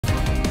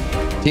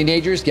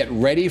Teenagers, get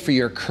ready for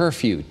your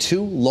curfew.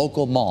 2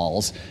 local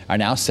malls are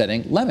now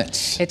setting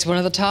limits. It's one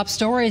of the top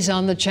stories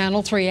on the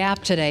Channel 3 app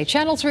today.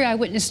 Channel 3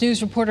 Eyewitness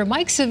News reporter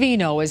Mike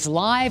Savino is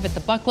live at the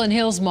Buckland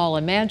Hills Mall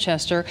in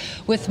Manchester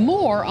with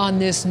more on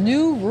this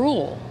new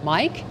rule.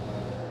 Mike?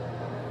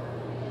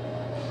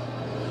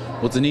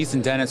 Well, Denise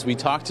and Dennis, we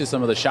talked to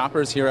some of the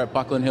shoppers here at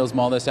Buckland Hills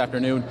Mall this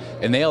afternoon,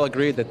 and they all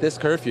agreed that this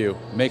curfew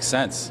makes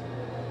sense.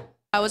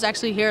 I was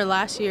actually here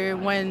last year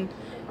when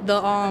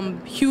the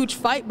huge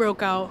fight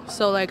broke out,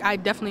 so I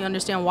definitely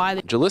understand why.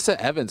 Jalissa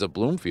Evans of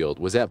Bloomfield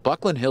was at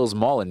Buckland Hills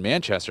Mall in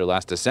Manchester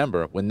last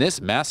December when this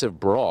massive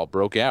brawl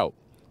broke out.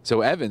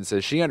 So Evans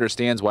says she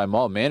understands why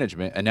mall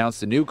management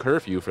announced a new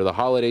curfew for the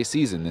holiday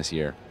season this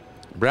year.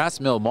 Brass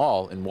Mill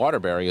Mall in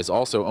Waterbury is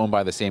also owned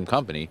by the same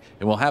company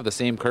and will have the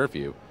same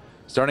curfew.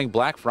 Starting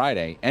Black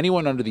Friday,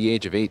 anyone under the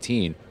age of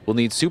 18 will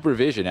need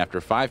supervision after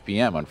 5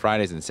 p.m. on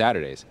Fridays and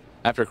Saturdays.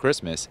 After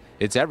Christmas,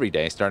 it's every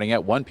day starting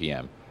at 1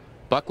 p.m.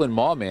 Buckland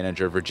Mall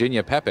manager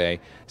Virginia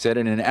Pepe said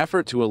in an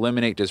effort to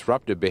eliminate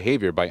disruptive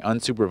behavior by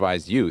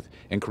unsupervised youth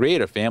and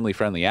create a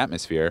family-friendly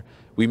atmosphere,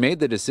 we made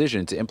the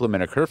decision to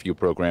implement a curfew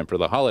program for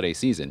the holiday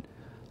season.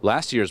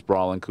 Last year's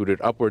brawl included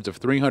upwards of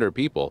 300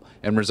 people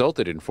and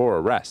resulted in 4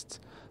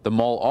 arrests. The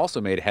mall also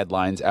made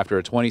headlines after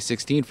a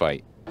 2016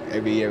 fight.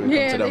 Every year we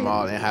come to the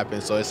mall and it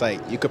happens, so it's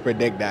you could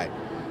predict that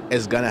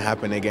it's gonna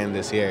happen again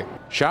this year.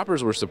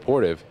 Shoppers were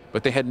supportive,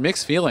 but they had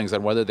mixed feelings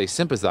on whether they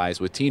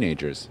sympathize with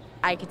teenagers.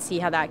 I could see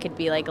how that could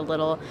be a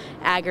little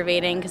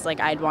aggravating because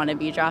I'd want to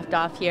be dropped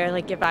off here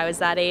if I was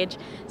that age.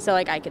 So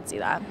I could see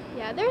that.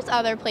 Yeah, there's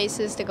other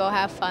places to go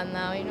have fun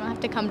though. You don't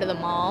have to come to the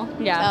mall.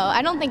 Yeah. So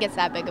I don't think it's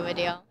that big of a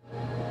deal.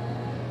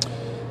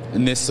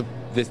 And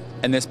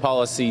this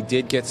policy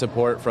did get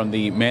support from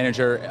the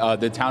manager,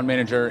 the town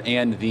manager,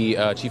 and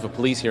the chief of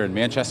police here in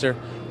Manchester.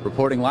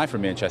 Reporting live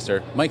from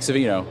Manchester, Mike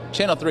Savino,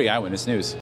 Channel 3 Eyewitness News.